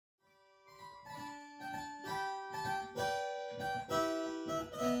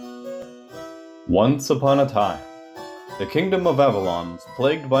Once upon a time, the kingdom of Avalon was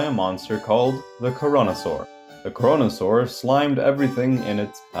plagued by a monster called the Coronosaur. The Coronosaur slimed everything in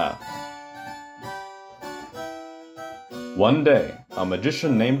its path. One day, a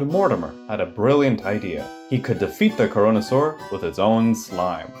magician named Mortimer had a brilliant idea. He could defeat the Coronosaur with its own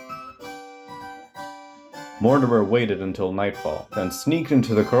slime. Mortimer waited until nightfall, then sneaked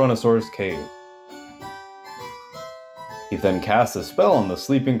into the Coronosaur's cave. He then cast a spell on the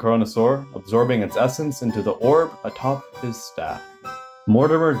sleeping Coronosaur, absorbing its essence into the orb atop his staff.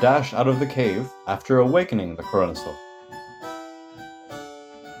 Mortimer dashed out of the cave after awakening the Coronosaur.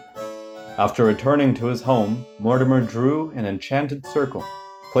 After returning to his home, Mortimer drew an enchanted circle,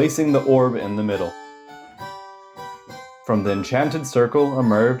 placing the orb in the middle. From the enchanted circle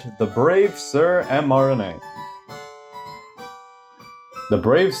emerged the brave Sir mRNA. The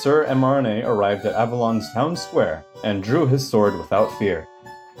brave Sir mRNA arrived at Avalon's town square and drew his sword without fear.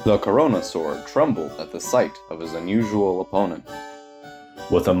 The Coronosaur trembled at the sight of his unusual opponent.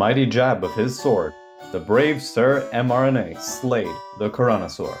 With a mighty jab of his sword, the brave Sir mRNA slayed the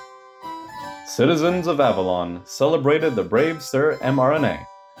Coronosaur. Citizens of Avalon celebrated the brave Sir mRNA,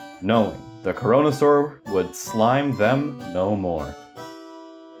 knowing the Coronosaur would slime them no more.